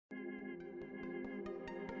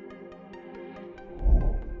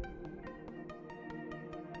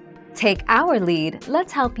Take our lead,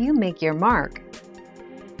 let's help you make your mark.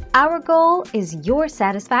 Our goal is your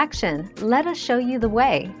satisfaction. Let us show you the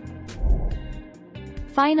way.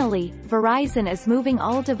 Finally, Verizon is moving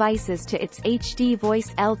all devices to its HD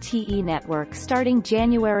Voice LTE network starting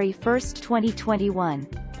January 1, 2021.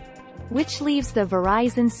 Which leaves the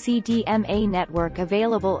Verizon CDMA network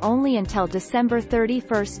available only until December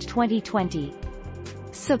 31, 2020.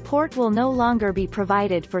 Support will no longer be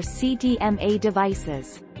provided for CDMA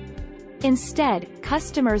devices. Instead,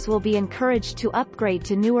 customers will be encouraged to upgrade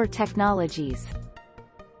to newer technologies.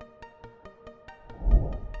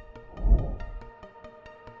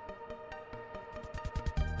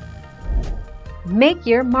 Make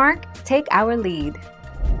your mark, take our lead.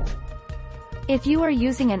 If you are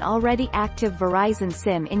using an already active Verizon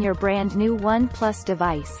SIM in your brand new OnePlus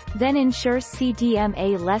device, then ensure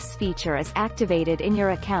CDMA Less feature is activated in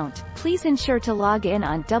your account. Please ensure to log in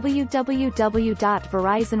on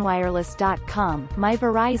www.verizonwireless.com, My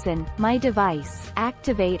Verizon, My Device,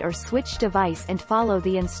 activate or switch device and follow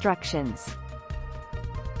the instructions.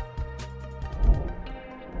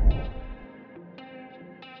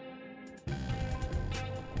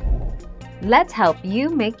 Let's help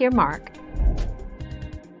you make your mark.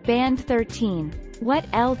 Band 13. What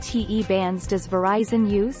LTE bands does Verizon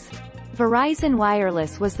use? Verizon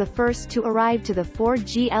Wireless was the first to arrive to the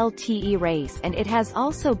 4G LTE race, and it has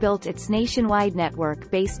also built its nationwide network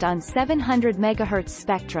based on 700 MHz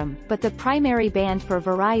spectrum, but the primary band for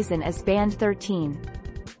Verizon is Band 13.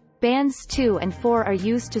 Bands 2 and 4 are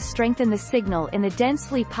used to strengthen the signal in the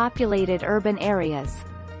densely populated urban areas.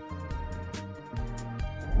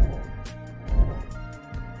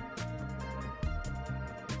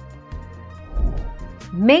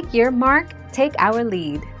 Make your mark, take our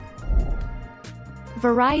lead.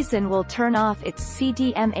 Verizon will turn off its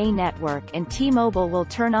CDMA network and T-Mobile will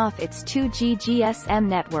turn off its 2G GSM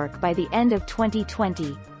network by the end of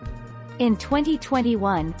 2020. In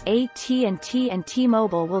 2021, AT&T and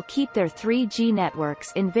T-Mobile will keep their 3G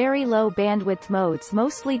networks in very low bandwidth modes,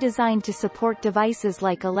 mostly designed to support devices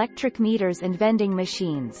like electric meters and vending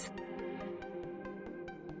machines.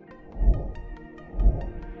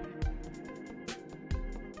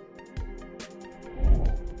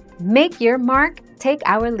 Make your mark, take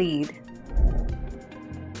our lead.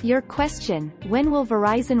 Your question: when will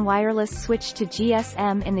Verizon Wireless switch to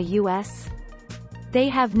GSM in the US? They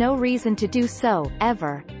have no reason to do so,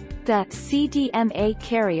 ever. The CDMA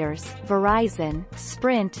carriers, Verizon,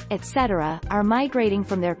 Sprint, etc., are migrating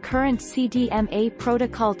from their current CDMA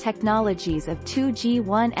protocol technologies of 2G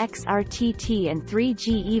 1xRTT and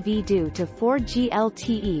 3G EV-DO to 4G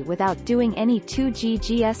LTE without doing any 2G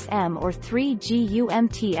GSM or 3G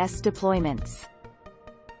UMTS deployments.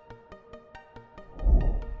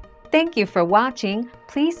 Thank you for watching.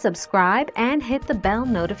 Please subscribe and hit the bell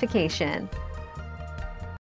notification.